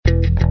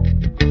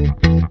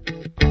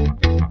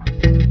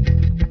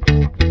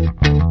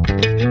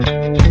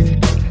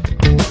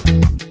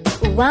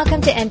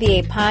Welcome to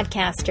MBA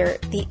Podcaster,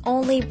 the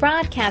only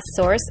broadcast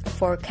source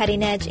for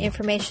cutting-edge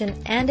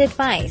information and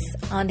advice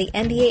on the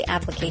MBA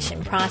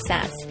application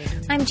process.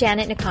 I'm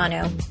Janet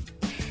Nakano.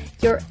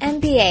 Your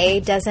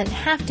MBA doesn't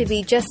have to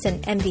be just an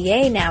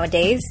MBA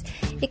nowadays.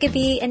 It could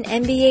be an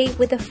MBA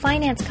with a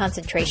finance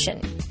concentration.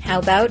 How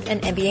about an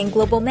MBA in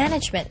global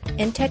management,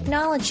 in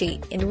technology,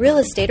 in real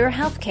estate, or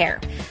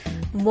healthcare?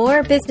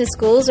 More business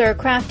schools are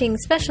crafting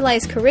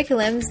specialized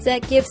curriculums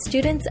that give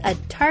students a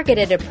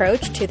targeted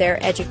approach to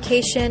their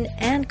education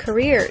and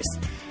careers.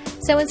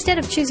 So instead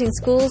of choosing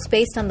schools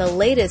based on the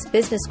latest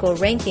business school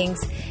rankings,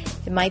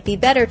 it might be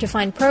better to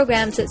find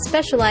programs that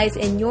specialize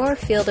in your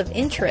field of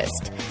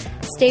interest.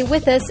 Stay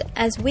with us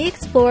as we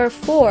explore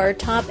 4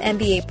 top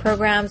MBA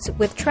programs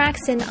with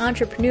tracks in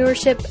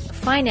entrepreneurship,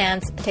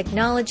 finance,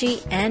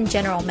 technology, and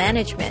general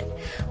management.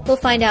 We'll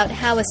find out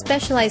how a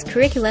specialized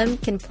curriculum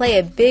can play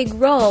a big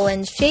role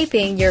in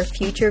shaping your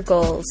future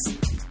goals.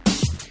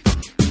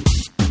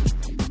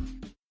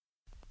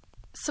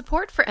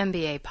 Support for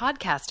MBA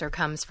Podcaster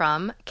comes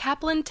from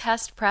Kaplan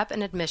Test Prep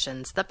and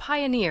Admissions, the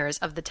pioneers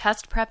of the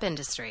test prep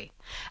industry.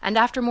 And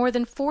after more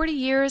than 40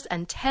 years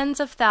and tens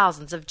of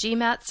thousands of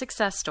GMAT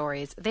success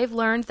stories, they've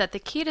learned that the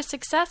key to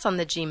success on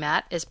the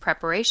GMAT is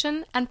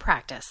preparation and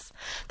practice.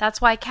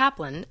 That's why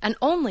Kaplan, and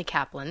only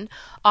Kaplan,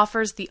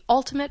 offers the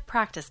ultimate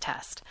practice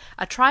test,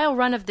 a trial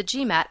run of the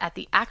GMAT at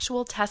the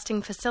actual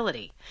testing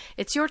facility.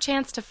 It's your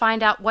chance to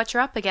find out what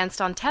you're up against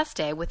on test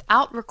day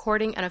without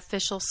recording an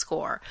official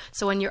score.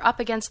 So when you're up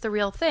against the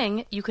real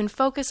thing, you can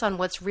focus on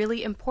what's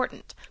really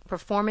important,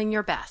 performing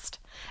your best.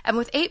 And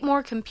with 8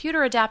 more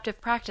computer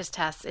adaptive practice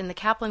tests in the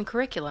Kaplan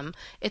curriculum,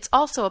 it's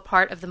also a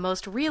part of the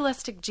most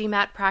realistic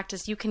GMAT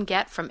practice you can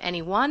get from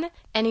anyone,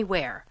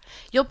 anywhere.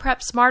 You'll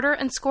prep smarter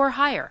and score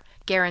higher,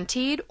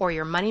 guaranteed or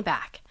your money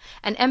back.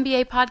 And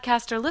MBA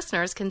Podcaster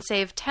listeners can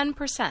save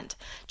 10%.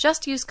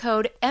 Just use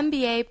code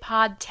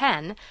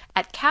MBAPOD10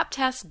 at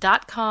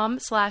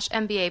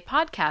captest.com/MBA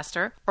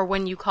Podcaster or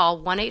when you call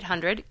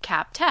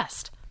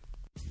 1-800-CAP-TEST.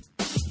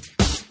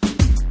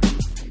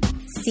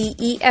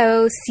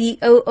 CEO,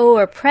 COO,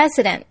 or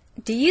president,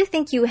 do you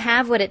think you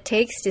have what it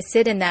takes to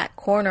sit in that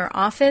corner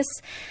office?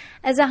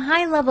 As a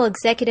high-level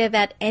executive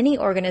at any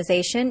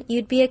organization,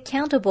 you'd be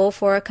accountable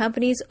for a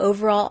company's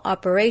overall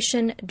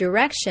operation,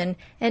 direction,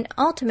 and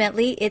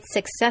ultimately its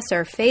success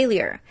or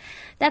failure.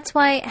 That's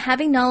why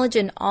having knowledge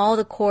in all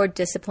the core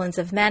disciplines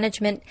of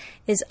management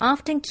is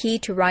often key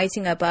to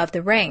rising above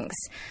the ranks.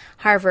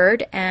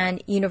 Harvard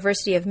and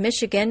University of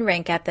Michigan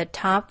rank at the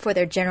top for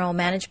their general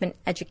management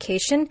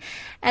education,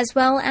 as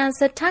well as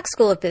the Tuck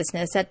School of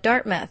Business at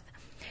Dartmouth.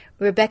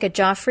 Rebecca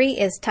Joffrey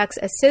is Tuck's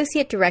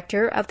Associate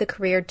Director of the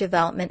Career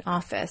Development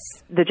Office.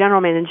 The general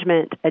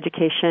management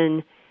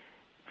education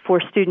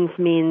for students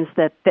means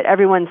that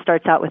everyone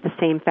starts out with the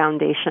same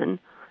foundation.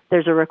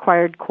 There's a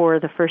required core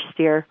the first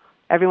year.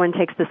 Everyone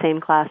takes the same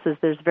classes.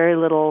 There's very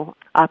little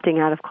opting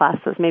out of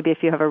classes. Maybe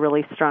if you have a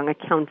really strong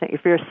accounting,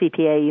 if you're a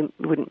CPA, you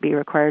wouldn't be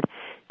required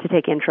to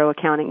take intro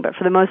accounting. But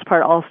for the most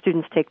part, all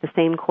students take the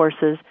same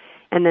courses.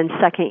 And then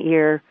second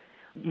year,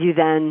 you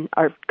then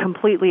are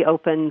completely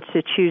open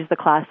to choose the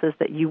classes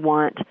that you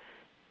want,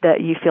 that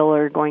you feel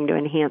are going to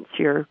enhance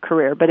your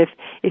career. But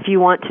if you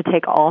want to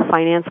take all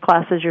finance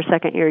classes your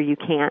second year, you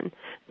can.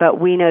 But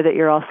we know that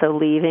you're also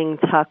leaving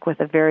Tuck with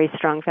a very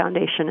strong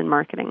foundation in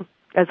marketing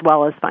as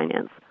well as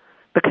finance,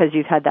 because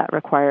you've had that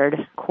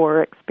required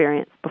core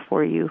experience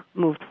before you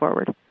moved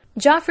forward.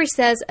 Joffrey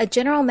says a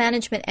general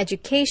management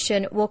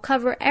education will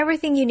cover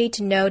everything you need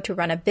to know to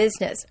run a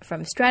business,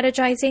 from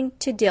strategizing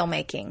to deal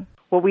making.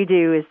 What we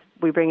do is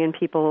we bring in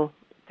people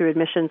through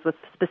admissions with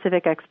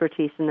specific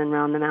expertise and then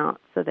round them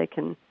out so they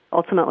can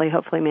ultimately,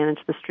 hopefully,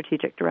 manage the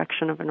strategic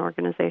direction of an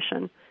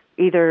organization,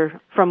 either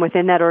from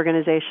within that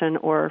organization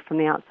or from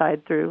the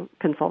outside through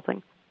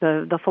consulting.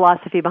 The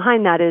philosophy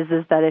behind that is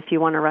that if you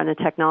want to run a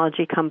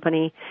technology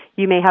company,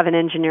 you may have an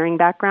engineering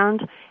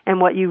background, and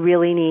what you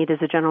really need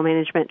is a general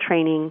management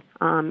training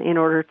in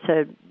order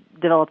to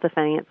develop the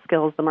finance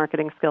skills, the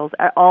marketing skills,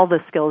 all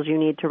the skills you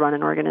need to run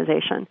an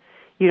organization.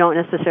 You don't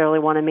necessarily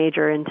want to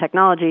major in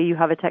technology. You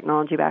have a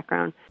technology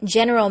background.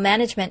 General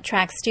management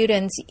track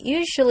students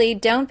usually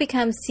don't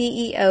become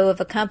CEO of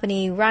a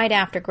company right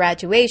after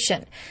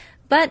graduation.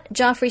 But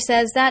Joffrey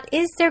says that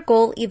is their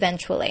goal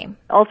eventually.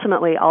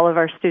 Ultimately, all of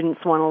our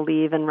students want to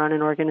leave and run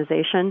an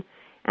organization.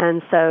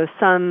 And so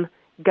some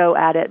go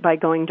at it by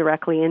going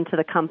directly into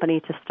the company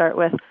to start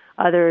with.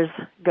 Others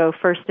go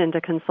first into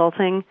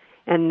consulting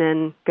and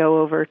then go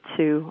over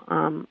to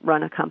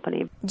run a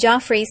company.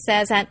 Joffrey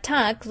says at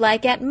Tuck,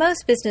 like at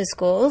most business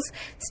schools,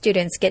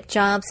 students get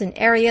jobs in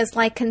areas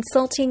like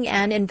consulting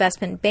and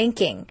investment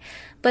banking.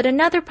 But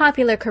another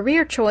popular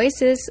career choice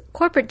is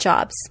corporate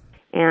jobs.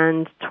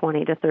 And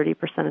 20 to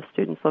 30% of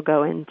students will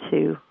go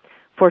into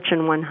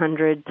Fortune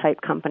 100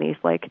 type companies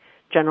like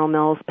General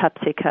Mills,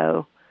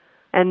 PepsiCo.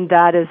 And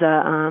that is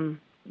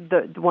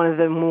one of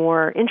the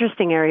more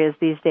interesting areas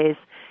these days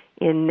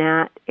in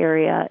that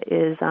area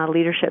is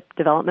leadership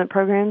development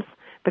programs,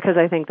 because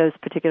I think those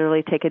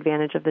particularly take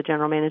advantage of the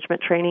general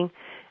management training.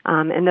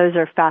 And those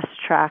are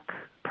fast-track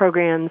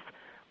programs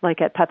like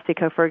at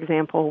PepsiCo, for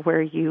example,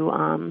 where you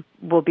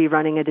will be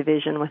running a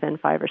division within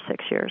 5 or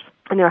 6 years.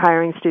 And they're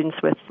hiring students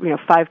with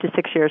 5 to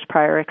 6 years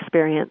prior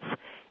experience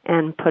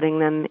and putting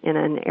them in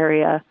an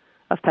area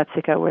of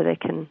PepsiCo where they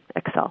can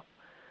excel.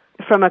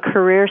 From a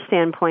career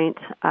standpoint,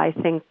 I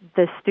think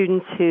the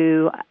students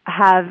who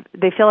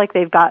they feel like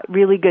they've got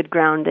really good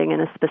grounding in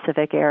a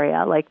specific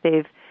area, like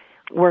they've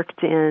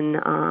worked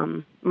in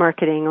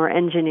marketing or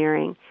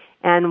engineering,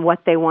 and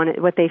what they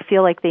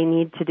feel like they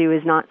need to do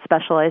is not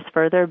specialize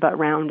further, but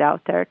round out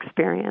their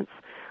experience.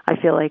 I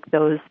feel like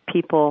those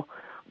people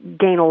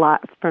gain a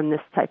lot from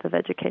this type of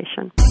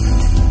education.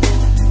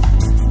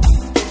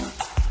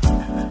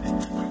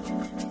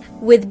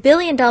 With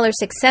billion-dollar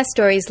success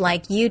stories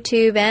like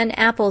YouTube and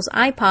Apple's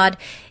iPod,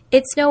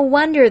 it's no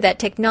wonder that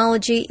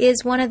technology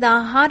is one of the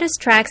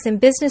hottest tracks in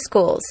business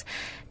schools.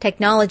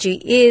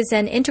 Technology is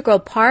an integral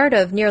part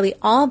of nearly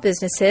all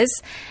businesses,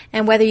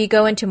 and whether you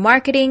go into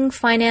marketing,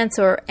 finance,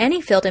 or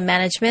any field in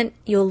management,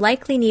 you'll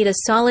likely need a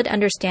solid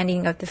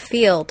understanding of the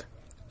field.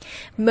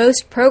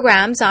 Most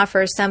programs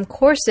offer some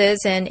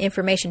courses in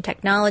information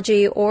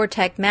technology or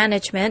tech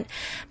management,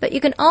 but you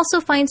can also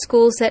find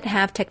schools that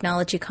have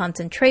technology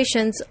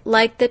concentrations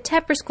like the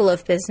Tepper School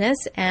of Business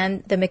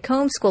and the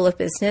McComb School of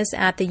Business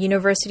at the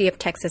University of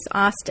Texas,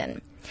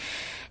 Austin.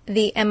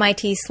 The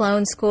MIT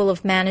Sloan School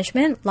of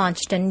Management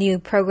launched a new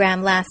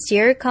program last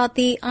year called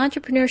the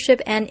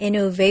Entrepreneurship and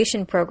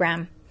Innovation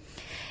Program.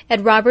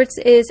 Ed Roberts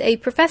is a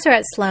professor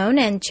at Sloan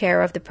and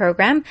chair of the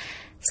program.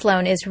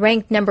 Sloan is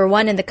ranked number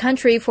 1 in the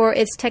country for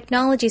its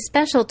technology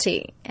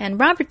specialty, and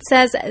Roberts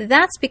says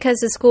that's because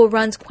the school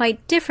runs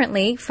quite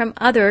differently from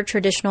other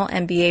traditional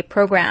MBA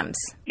programs.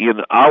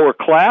 In our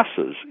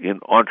classes in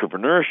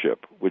entrepreneurship,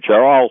 which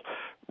are all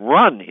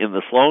run in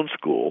the Sloan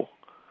School,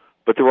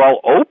 but they're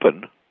all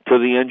open to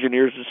the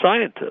engineers and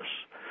scientists.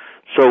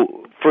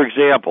 So, for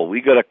example, we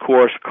got a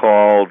course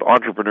called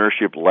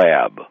Entrepreneurship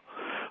Lab.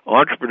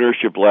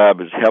 Entrepreneurship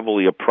Lab is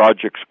heavily a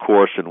projects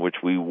course in which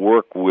we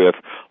work with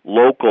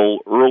local,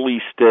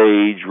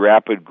 early-stage,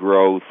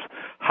 rapid-growth,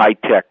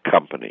 high-tech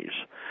companies.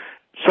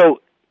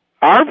 So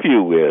our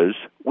view is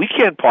we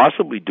can't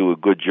possibly do a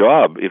good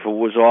job if it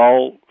was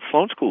all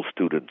Sloan School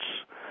students.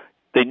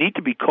 They need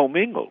to be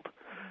commingled.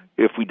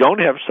 If we don't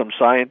have some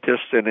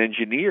scientists and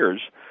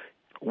engineers,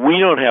 we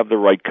don't have the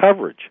right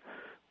coverage.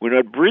 We're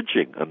not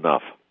bridging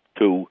enough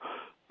to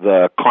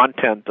the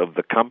content of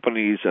the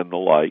companies and the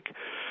like.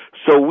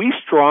 So we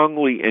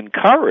strongly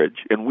encourage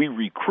and we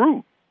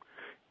recruit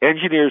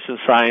engineers and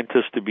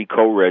scientists to be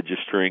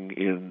co-registering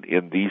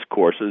in these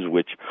courses,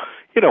 which,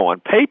 on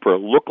paper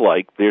look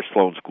like they're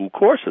Sloan School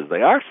courses.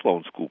 They are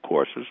Sloan School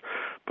courses,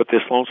 but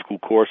they're Sloan School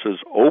courses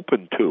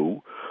open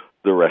to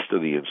the rest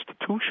of the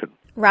institution.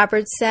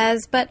 Roberts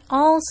says, but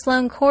all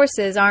Sloan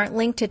courses aren't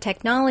linked to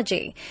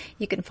technology.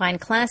 You can find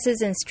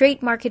classes in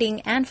straight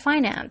marketing and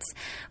finance.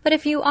 But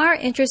if you are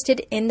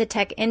interested in the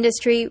tech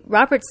industry,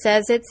 Roberts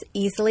says it's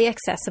easily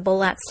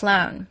accessible at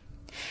Sloan.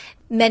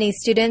 Many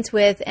students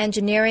with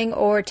engineering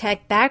or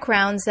tech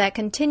backgrounds that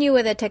continue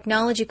with a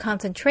technology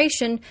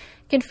concentration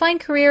can find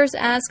careers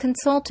as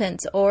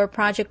consultants or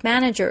project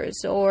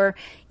managers, or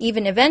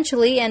even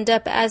eventually end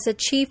up as a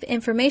chief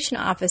information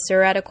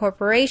officer at a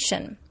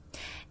corporation.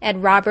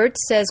 Ed Roberts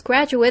says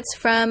graduates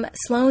from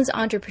Sloan's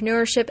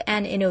Entrepreneurship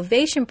and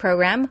Innovation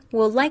Program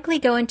will likely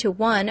go into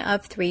one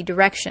of 3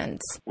 directions.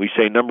 We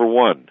say, number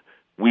 1,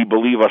 we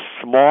believe a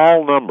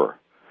small number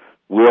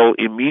will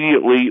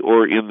immediately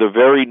or in the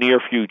very near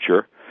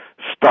future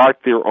start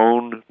their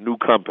own new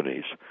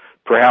companies,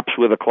 perhaps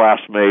with a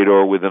classmate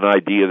or with an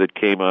idea that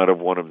came out of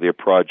one of their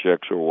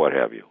projects or what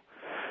have you.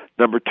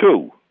 Number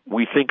 2,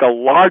 we think a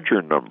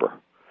larger number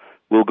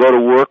will go to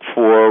work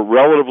for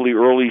relatively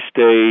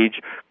early-stage,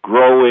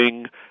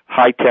 growing,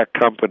 high-tech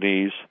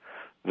companies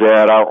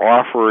that are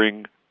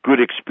offering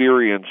good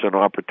experience and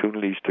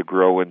opportunities to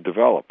grow and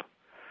develop.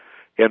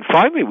 And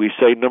finally, we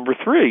say, number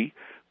 3,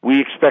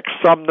 we expect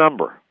some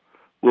number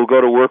will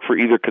go to work for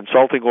either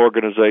consulting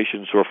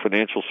organizations or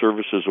financial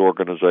services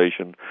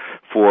organization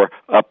for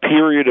a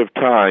period of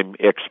time,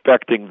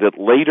 expecting that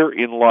later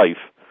in life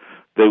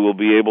they will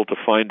be able to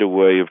find a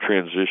way of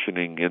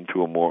transitioning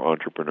into a more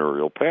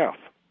entrepreneurial path.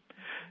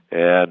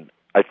 And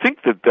I think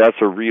that that's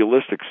a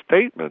realistic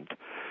statement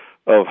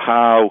of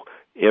how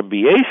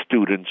MBA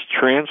students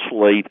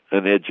translate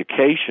an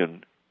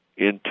education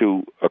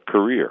into a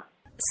career.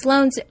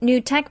 Sloan's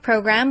new tech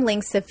program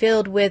links the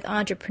field with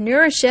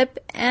entrepreneurship,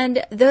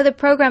 and though the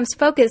program's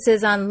focus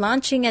is on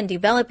launching and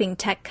developing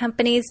tech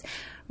companies,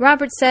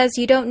 Roberts says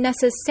you don't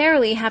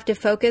necessarily have to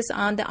focus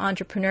on the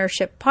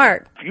entrepreneurship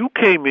part. If you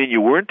came in,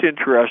 you weren't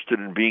interested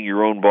in being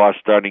your own boss,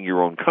 starting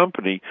your own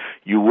company.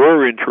 You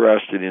were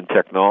interested in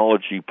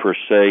technology per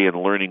se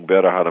and learning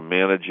better how to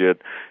manage it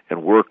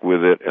and work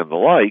with it and the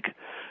like.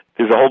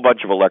 There's a whole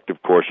bunch of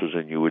elective courses,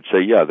 and you would say,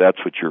 yeah,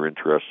 that's what you're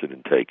interested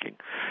in taking.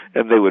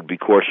 And they would be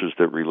courses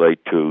that relate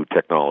to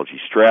technology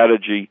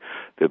strategy.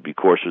 There'd be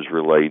courses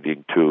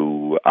relating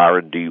to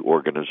R&D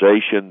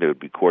organization. There would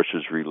be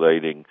courses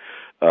relating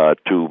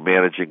to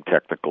managing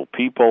technical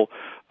people.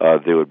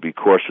 There would be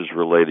courses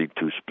relating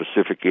to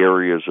specific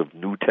areas of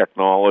new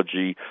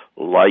technology,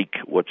 like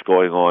what's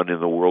going on in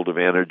the world of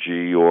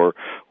energy or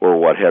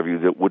what have you,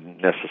 that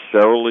wouldn't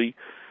necessarily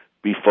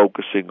be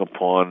focusing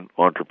upon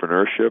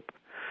entrepreneurship.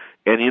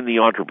 And in the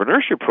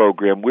entrepreneurship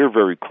program, we're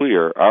very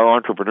clear.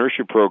 Our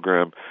entrepreneurship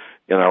program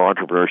and our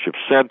entrepreneurship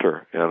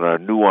center and our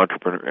new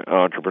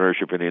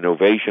entrepreneurship and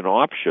innovation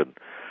option,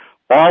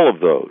 all of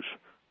those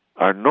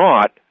are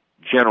not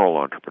general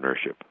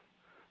entrepreneurship.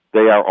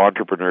 They are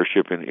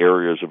entrepreneurship in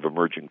areas of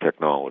emerging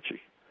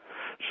technology.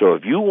 So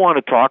if you want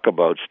to talk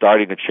about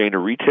starting a chain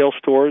of retail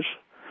stores,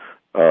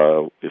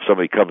 if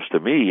somebody comes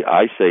to me,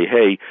 I say,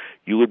 hey,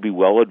 you would be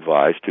well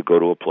advised to go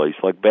to a place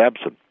like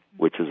Babson,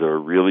 which is a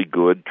really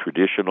good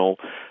traditional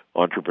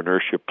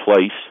entrepreneurship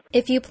place.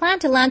 If you plan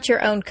to launch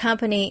your own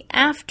company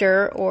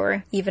after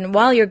or even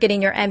while you're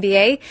getting your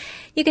MBA,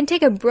 you can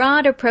take a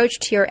broad approach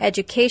to your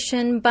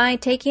education by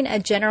taking a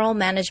general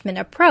management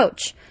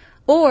approach.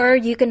 Or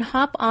you can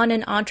hop on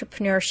an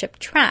entrepreneurship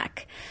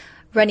track.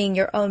 Running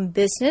your own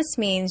business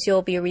means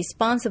you'll be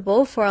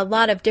responsible for a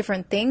lot of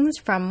different things,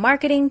 from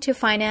marketing to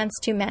finance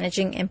to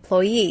managing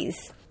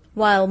employees.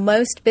 While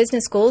most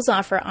business schools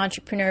offer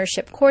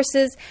entrepreneurship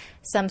courses,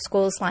 some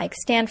schools like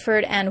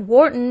Stanford and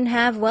Wharton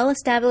have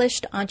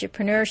well-established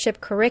entrepreneurship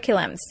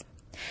curriculums.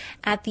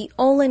 At the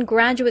Olin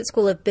Graduate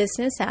School of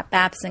Business at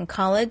Babson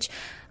College,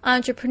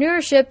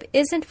 entrepreneurship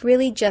isn't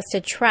really just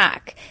a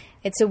track.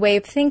 It's a way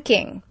of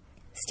thinking.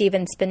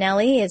 Stephen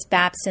Spinelli is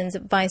Babson's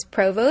Vice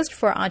Provost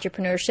for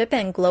Entrepreneurship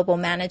and Global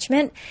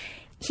Management.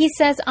 He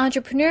says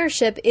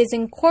entrepreneurship is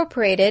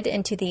incorporated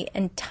into the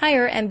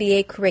entire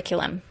MBA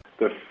curriculum.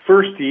 The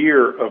first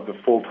year of the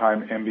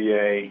full-time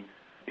MBA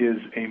is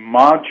a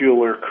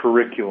modular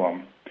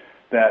curriculum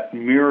that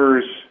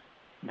mirrors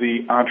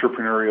the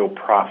entrepreneurial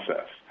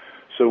process.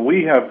 So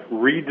we have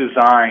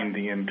redesigned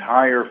the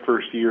entire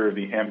first year of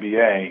the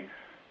MBA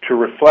to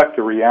reflect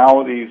the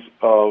realities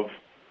of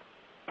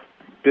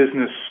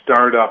business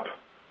startup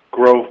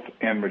growth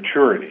and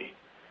maturity.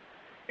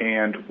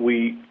 And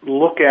we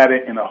look at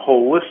it in a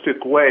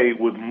holistic way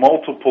with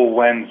multiple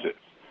lenses.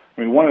 I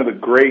mean, one of the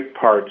great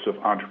parts of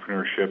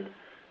entrepreneurship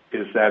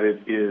is that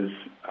it is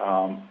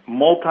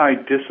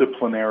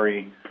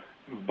multidisciplinary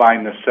by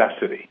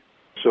necessity.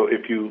 So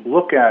if you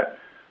look at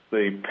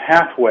the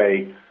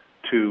pathway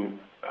to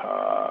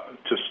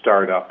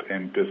startup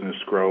and business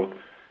growth,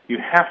 you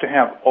have to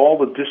have all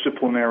the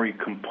disciplinary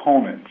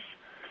components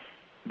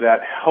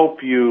that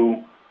help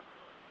you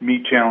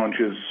meet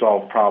challenges,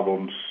 solve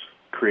problems,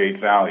 create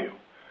value.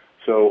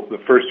 So the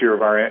first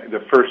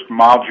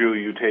module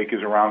you take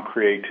is around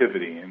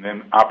creativity, and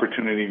then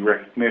opportunity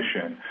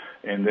recognition,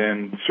 and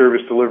then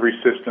service delivery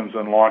systems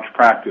and launch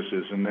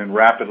practices, and then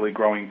rapidly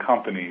growing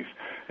companies,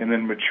 and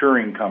then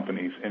maturing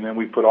companies, and then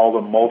we put all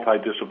the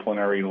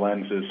multidisciplinary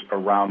lenses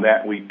around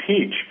that. We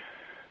teach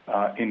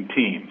in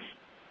teams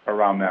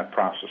around that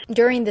process.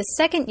 During the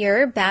second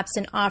year,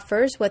 Babson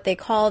offers what they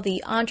call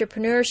the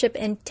Entrepreneurship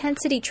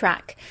Intensity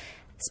Track.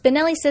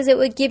 Spinelli says it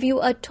would give you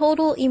a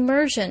total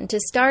immersion to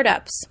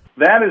startups.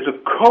 That is a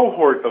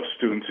cohort of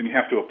students, and you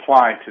have to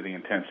apply to the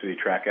Intensity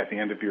Track at the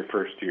end of your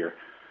first year.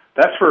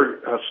 That's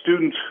for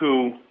students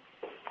who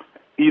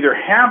either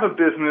have a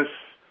business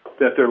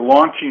that they're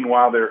launching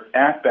while they're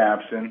at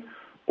Babson,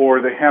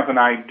 or they have an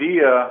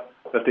idea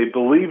that they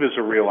believe is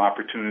a real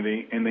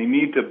opportunity, and they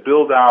need to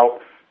build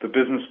out the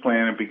business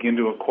plan and begin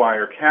to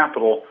acquire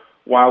capital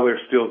while they're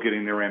still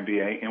getting their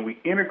MBA. And we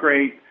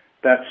integrate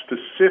that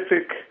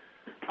specific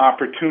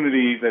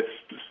opportunity, that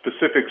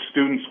specific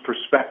student's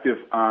perspective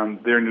on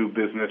their new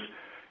business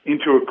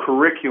into a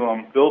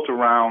curriculum built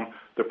around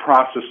the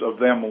process of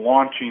them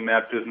launching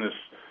that business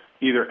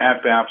either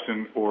at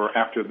Babson or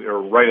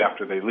right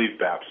after they leave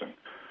Babson.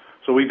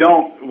 So we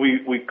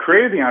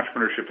created the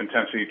Entrepreneurship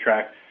Intensity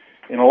Track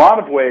in a lot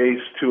of ways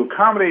to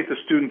accommodate the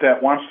student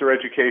that wants their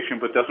education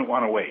but doesn't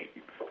want to wait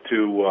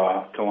to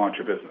launch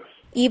a business.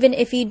 Even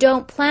if you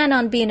don't plan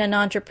on being an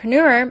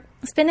entrepreneur,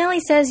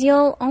 Spinelli says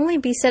you'll only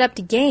be set up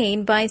to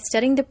gain by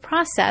studying the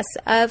process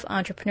of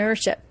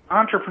entrepreneurship.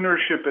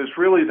 Entrepreneurship is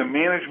really the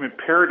management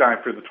paradigm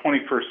for the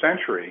 21st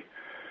century,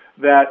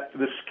 that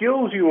the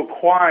skills you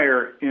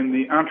acquire in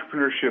the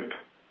entrepreneurship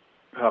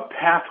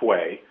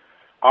pathway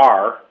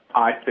are,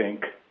 I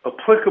think,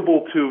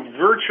 applicable to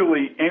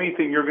virtually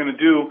anything you're going to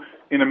do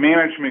in a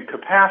management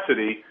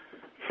capacity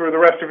for the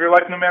rest of your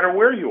life, no matter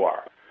where you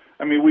are.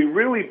 I mean, we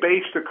really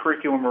based the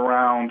curriculum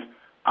around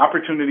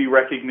opportunity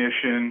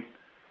recognition,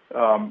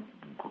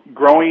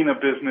 growing a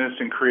business,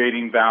 and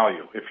creating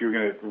value, if you're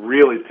going to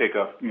really take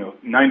a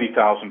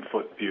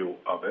 90,000-foot view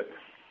of it.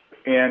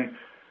 And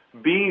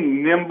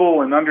being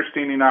nimble and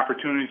understanding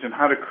opportunities and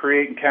how to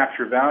create and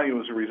capture value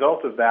as a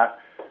result of that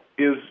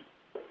is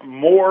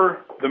more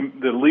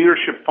the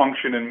leadership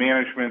function in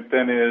management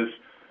than is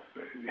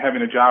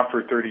having a job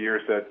for 30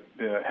 years that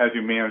has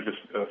you manage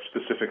a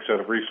specific set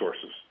of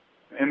resources.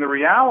 And the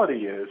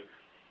reality is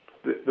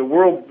the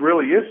world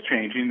really is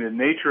changing. The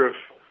nature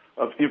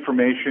of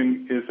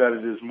information is that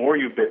it is more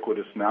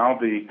ubiquitous now.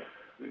 The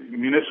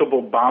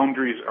municipal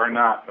boundaries are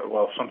not,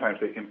 well, sometimes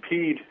they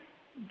impede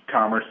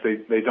commerce,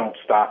 they don't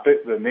stop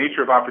it. The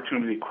nature of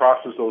opportunity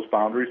crosses those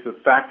boundaries. The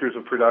factors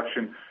of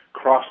production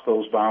cross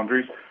those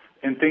boundaries,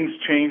 and things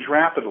change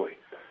rapidly.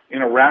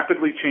 In a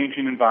rapidly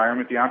changing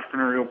environment, the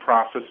entrepreneurial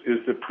process is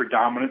the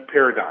predominant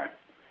paradigm.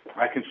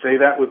 I can say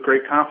that with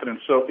great confidence.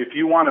 So if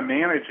you want to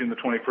manage in the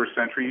 21st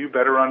century, you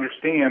better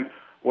understand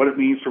what it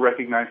means to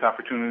recognize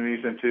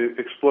opportunities and to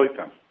exploit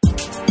them.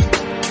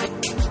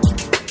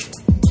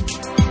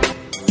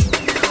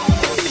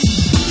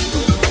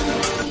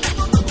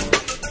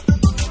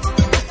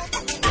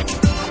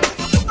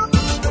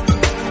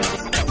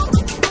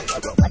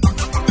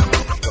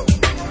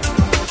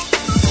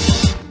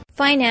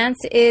 Finance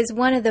is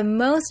one of the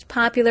most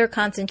popular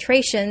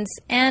concentrations,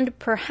 and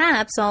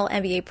perhaps all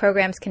MBA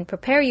programs can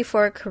prepare you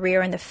for a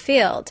career in the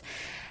field.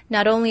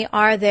 Not only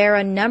are there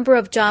a number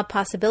of job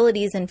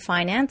possibilities in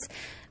finance,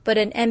 but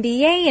an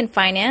MBA in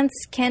finance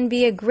can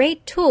be a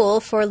great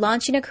tool for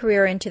launching a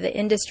career into the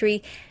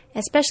industry,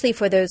 especially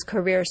for those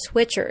career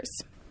switchers.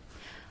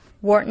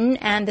 Wharton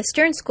and the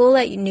Stern School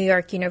at New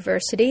York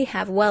University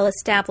have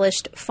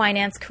well-established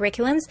finance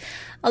curriculums,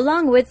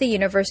 along with the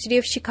University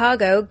of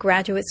Chicago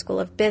Graduate School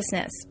of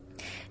Business.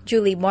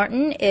 Julie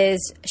Morton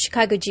is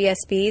Chicago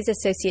GSB's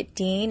Associate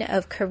Dean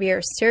of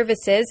Career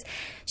Services.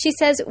 She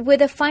says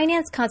with a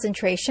finance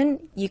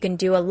concentration, you can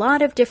do a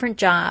lot of different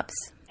jobs.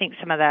 I think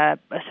some of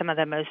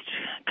the most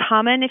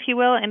common, if you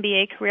will,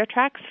 MBA career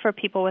tracks for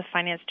people with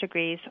finance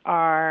degrees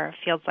are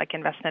fields like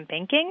investment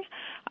banking.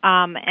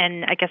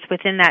 And I guess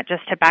within that,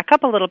 just to back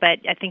up a little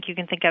bit, I think you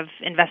can think of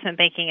investment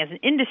banking as an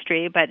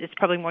industry, but it's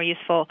probably more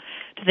useful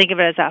to think of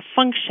it as a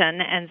function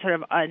and sort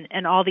of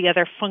and all the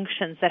other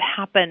functions that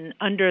happen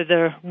under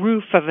the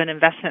roof of an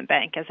investment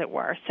bank, as it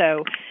were.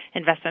 So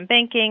investment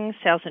banking,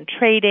 sales and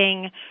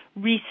trading,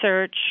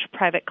 research,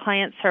 private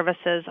client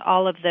services,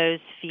 all of those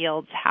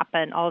fields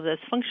happen, all of those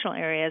functional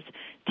areas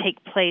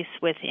take place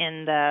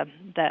within the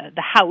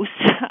house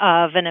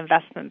of an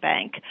investment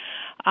bank.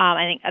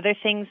 I think other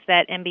things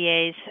that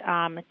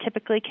MBAs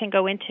typically can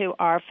go into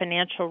are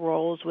financial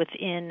roles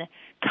within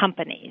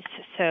companies.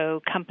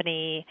 So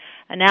company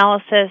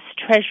analysis,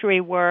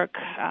 treasury work,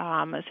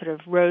 sort of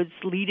roads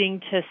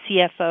leading to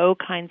CFO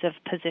kinds of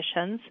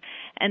positions.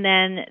 And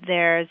then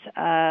there's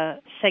a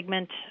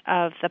segment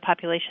of the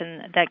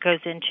population that goes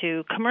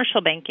into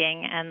commercial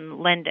banking and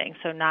lending.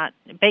 So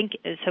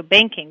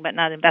banking, but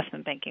not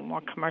investment banking,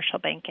 more commercial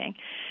banking.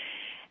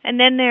 And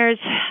then there's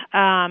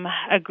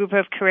a group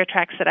of career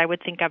tracks that I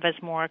would think of as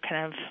more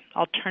kind of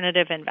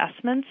alternative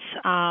investments,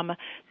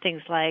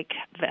 things like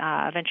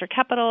venture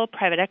capital,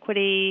 private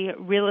equity,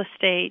 real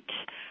estate.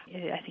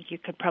 I think you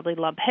could probably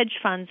lump hedge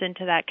funds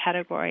into that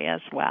category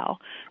as well.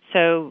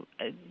 So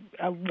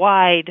a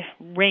wide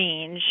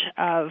range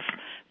of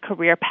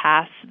career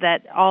paths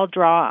that all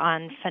draw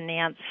on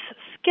finance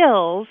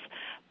skills,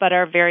 but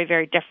are very,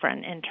 very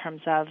different in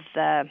terms of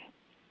the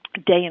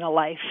day in a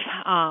life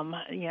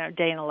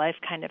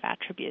kind of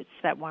attributes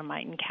that one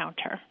might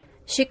encounter.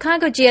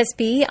 Chicago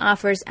GSB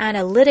offers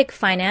analytic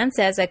finance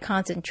as a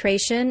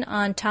concentration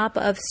on top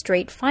of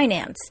straight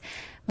finance.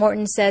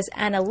 Morton says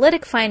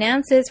analytic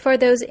finance is for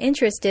those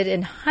interested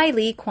in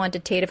highly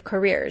quantitative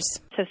careers.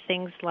 So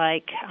things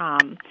like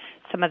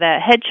some of the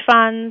hedge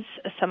funds,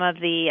 some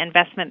of the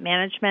investment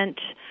management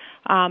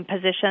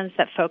positions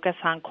that focus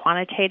on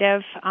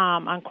quantitative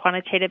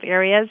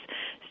areas.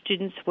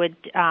 Students would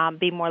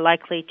be more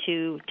likely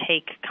to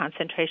take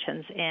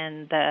concentrations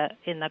in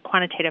the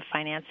quantitative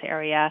finance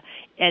area,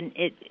 and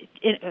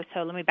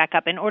so let me back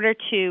up. In order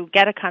to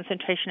get a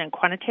concentration in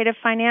quantitative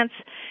finance,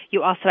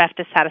 you also have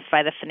to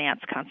satisfy the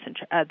finance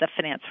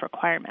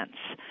requirements.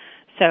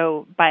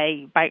 So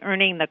by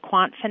earning the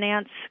quant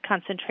finance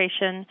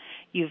concentration,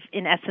 you've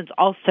in essence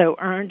also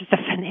earned the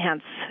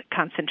finance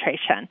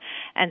concentration,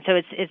 and so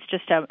it's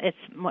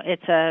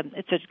a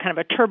kind of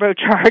a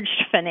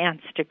turbocharged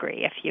finance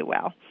degree, if you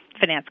will,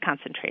 finance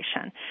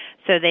concentration.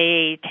 So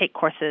they take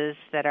courses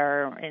that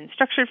are in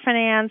structured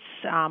finance,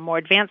 more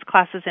advanced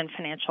classes in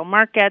financial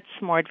markets,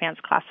 more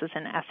advanced classes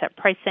in asset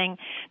pricing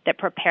that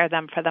prepare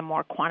them for the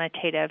more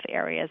quantitative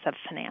areas of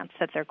finance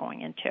that they're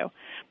going into.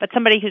 But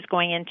somebody who's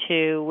going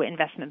into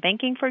investment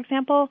banking, for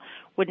example,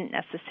 wouldn't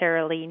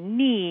necessarily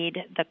need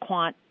the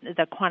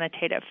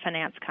quantitative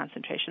finance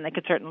concentration. They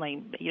could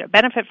certainly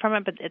benefit from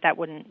it, but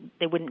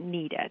they wouldn't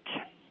need it.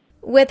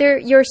 Whether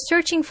you're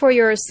searching for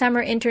your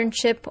summer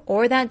internship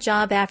or that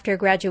job after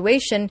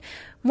graduation,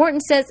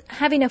 Morton says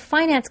having a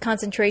finance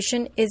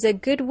concentration is a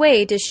good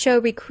way to show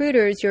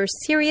recruiters you're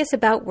serious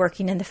about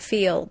working in the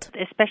field.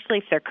 Especially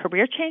if they're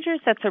career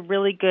changers, that's a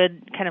really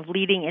good kind of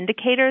leading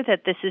indicator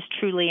that this is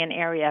truly an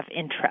area of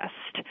interest.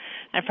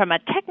 And from a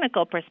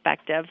technical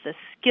perspective, the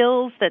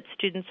skills that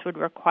students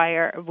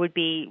would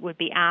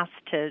be asked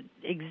to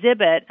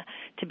exhibit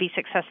to be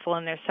successful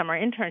in their summer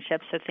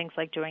internships, so things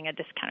like doing a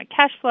discounted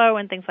cash flow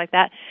and things like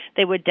that,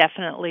 they would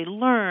definitely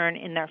learn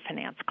in their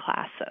finance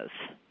classes.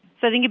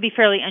 So I think it'd be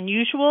fairly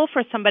unusual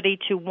for somebody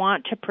to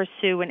want to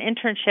pursue an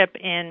internship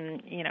in,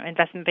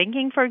 investment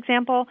banking, for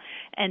example,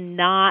 and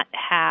not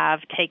have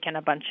taken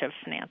a bunch of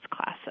finance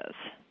classes.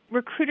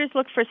 Recruiters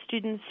look for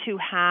students who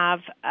have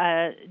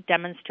a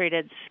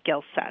demonstrated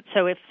skill set.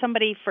 So if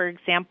somebody, for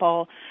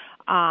example,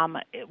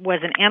 was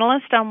an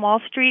analyst on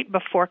Wall Street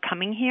before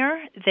coming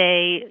here,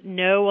 they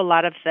know a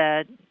lot of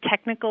the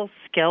technical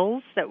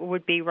skills that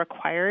would be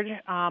required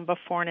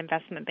before an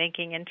investment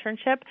banking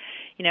internship.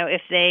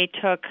 If they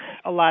took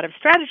a lot of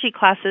strategy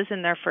classes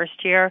in their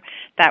first year,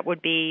 that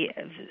would be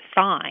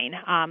fine.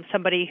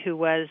 Somebody who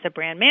was a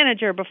brand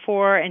manager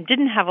before and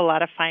didn't have a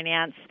lot of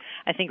finance,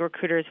 I think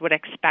recruiters would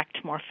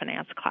expect more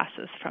finance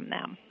classes from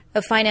them.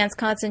 A finance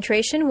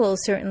concentration will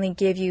certainly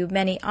give you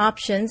many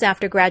options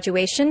after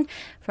graduation,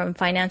 from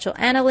financial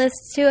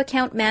analysts to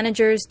account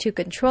managers to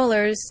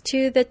controllers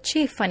to the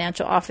chief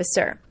financial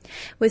officer.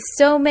 With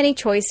so many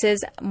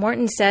choices,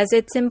 Morton says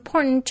it's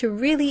important to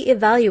really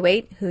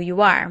evaluate who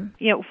you are.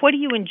 What do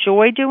you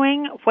enjoy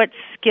doing? What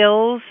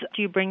skills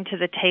do you bring to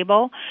the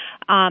table?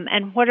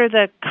 And what are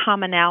the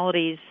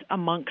commonalities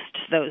amongst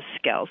those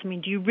skills?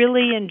 Do you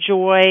really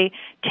enjoy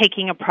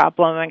taking a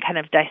problem and kind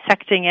of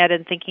dissecting it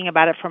and thinking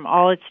about it from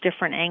all its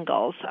different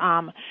angles?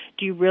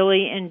 Do you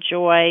really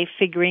enjoy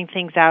figuring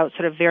things out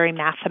sort of very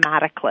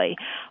mathematically?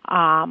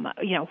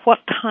 What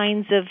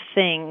kinds of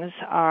things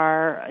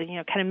are,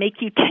 kind of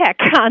make you tick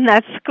on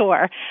that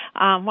score?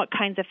 What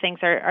kinds of things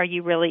are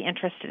you really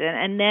interested in?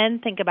 And then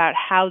think about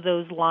how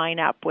those line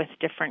up with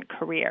different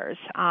careers.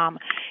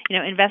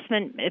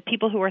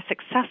 People who are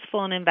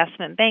successful in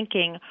investment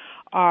banking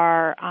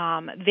are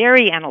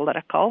very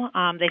analytical.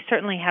 They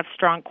certainly have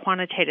strong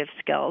quantitative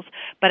skills,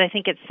 but I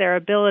think it's their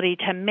ability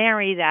to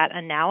marry that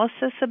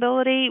analysis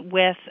ability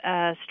with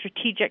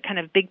strategic kind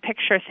of big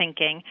picture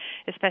thinking,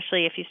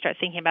 especially if you start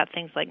thinking about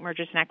things like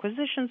mergers and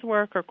acquisitions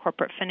work or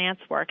corporate finance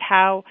work.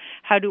 How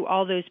do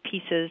all those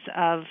pieces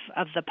of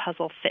the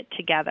puzzle fit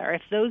together?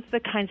 If those are the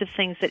kinds of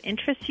things that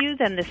interest you,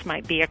 then this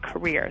might be a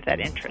career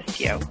that interests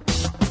you.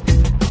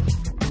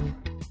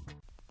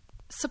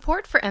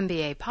 Support for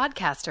MBA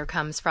Podcaster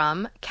comes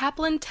from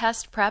Kaplan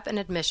Test Prep and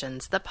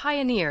Admissions, the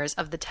pioneers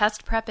of the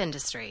test prep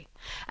industry.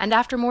 And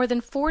after more than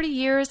 40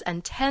 years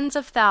and tens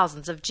of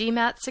thousands of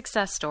GMAT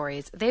success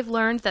stories, they've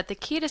learned that the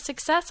key to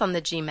success on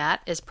the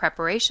GMAT is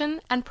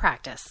preparation and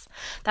practice.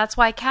 That's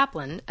why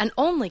Kaplan, and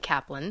only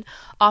Kaplan,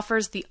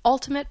 offers the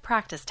ultimate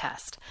practice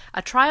test,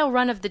 a trial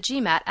run of the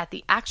GMAT at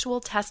the actual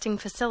testing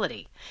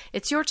facility.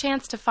 It's your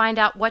chance to find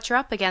out what you're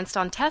up against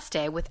on test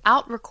day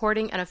without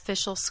recording an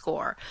official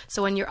score.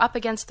 So when you're up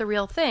against the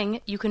real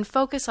thing, you can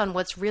focus on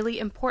what's really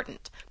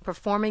important,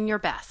 performing your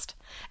best.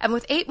 And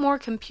with 8 more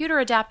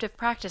computer-adaptive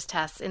practice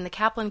tests in the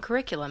Kaplan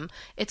curriculum,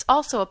 it's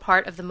also a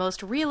part of the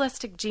most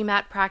realistic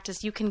GMAT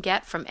practice you can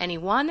get from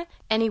anyone,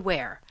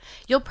 anywhere.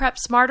 You'll prep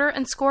smarter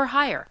and score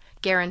higher,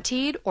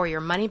 guaranteed or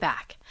your money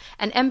back.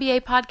 And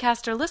MBA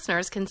Podcaster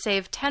listeners can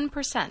save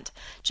 10%.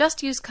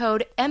 Just use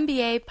code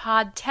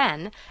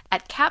MBAPOD10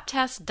 at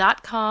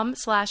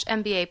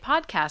captest.com/MBA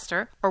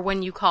Podcaster or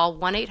when you call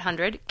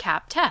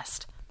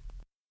 1-800-CAP-TEST.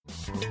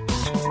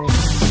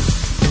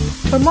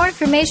 For more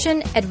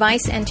information,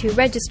 advice, and to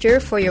register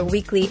for your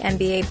weekly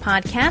MBA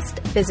podcast,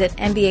 visit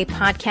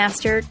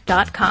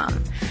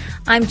mbapodcaster.com.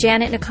 I'm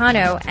Janet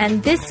Nakano,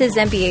 and this is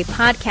MBA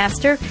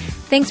Podcaster.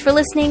 Thanks for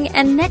listening,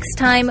 and next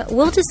time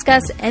we'll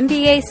discuss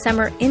MBA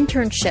summer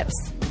internships,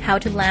 how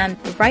to land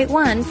the right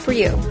one for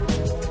you.